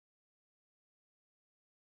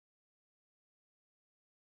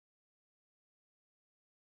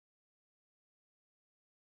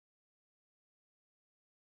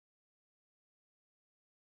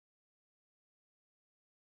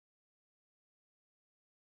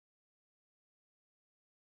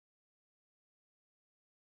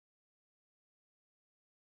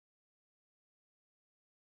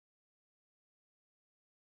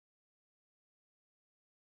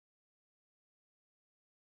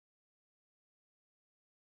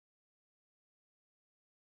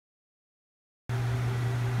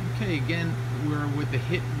Okay, again, we're with the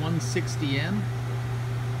Hit-160M,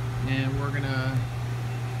 and we're gonna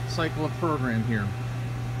cycle a program here.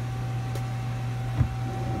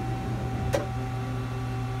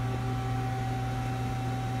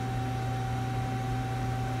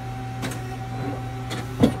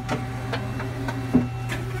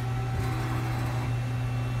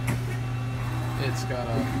 It's got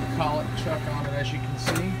a Collet Chuck on it, as you can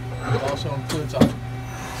see. It also includes a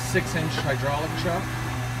 6-inch hydraulic chuck.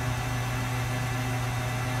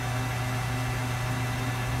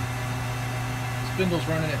 Spindle's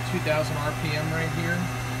running at 2,000 RPM right here.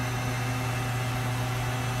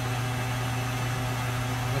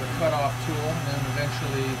 With a cutoff tool, and then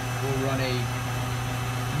eventually we'll run a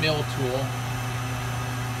mill tool.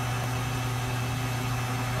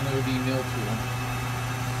 An OD mill tool.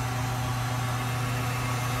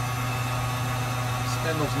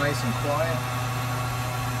 Spindle's nice and quiet.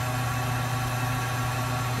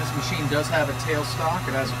 This machine does have a tailstock.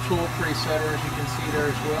 It has a tool presetter, as you can see there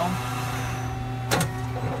as well.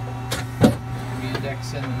 We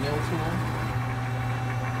index in the mill tool.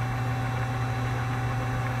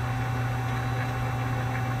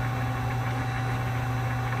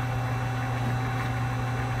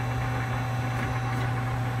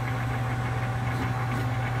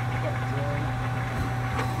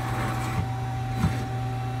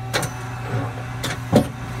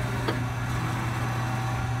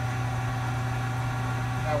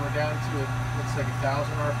 Now we're down to, looks like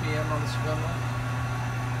 1,000 RPM on the spindle.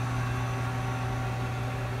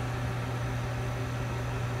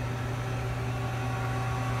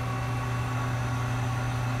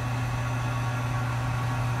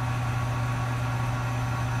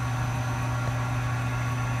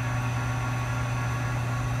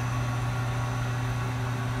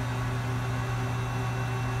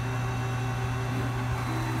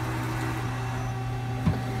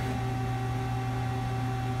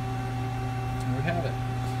 We have it.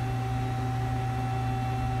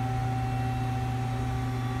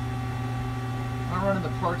 I'm running the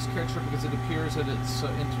parts catcher because it appears that it's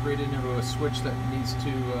integrated into a switch that needs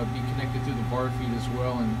to be connected through the bar feed as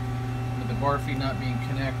well, and with the bar feed not being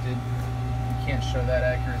connected, you can't show that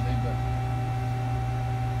accurately, but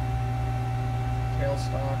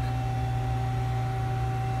tailstock.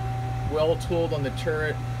 Well tooled on the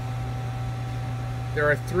turret. There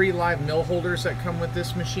are 3 live mill holders that come with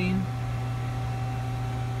this machine.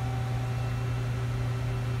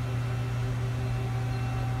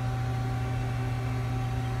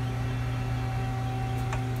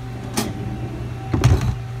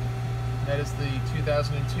 That is the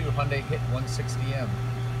 2002 Hyundai Hit-160M.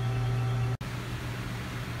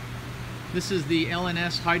 This is the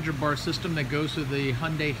LNS Hydro Bar system that goes with the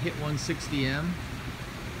Hyundai Hit-160M.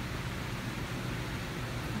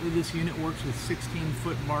 This unit works with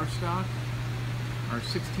 16-foot bar stock, or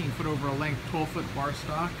 16-foot over a length, 12-foot bar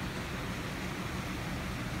stock.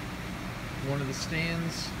 One of the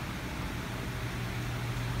stands,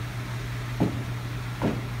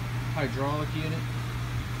 hydraulic unit.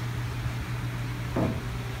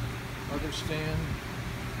 Other stand.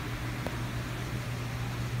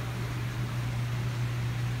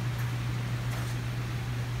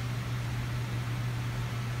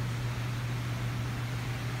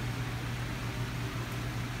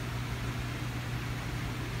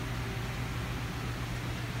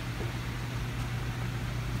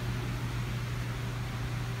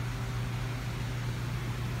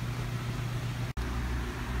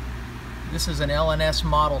 This is an LNS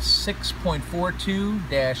model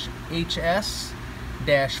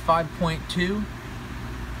 6.42-HS-5.2.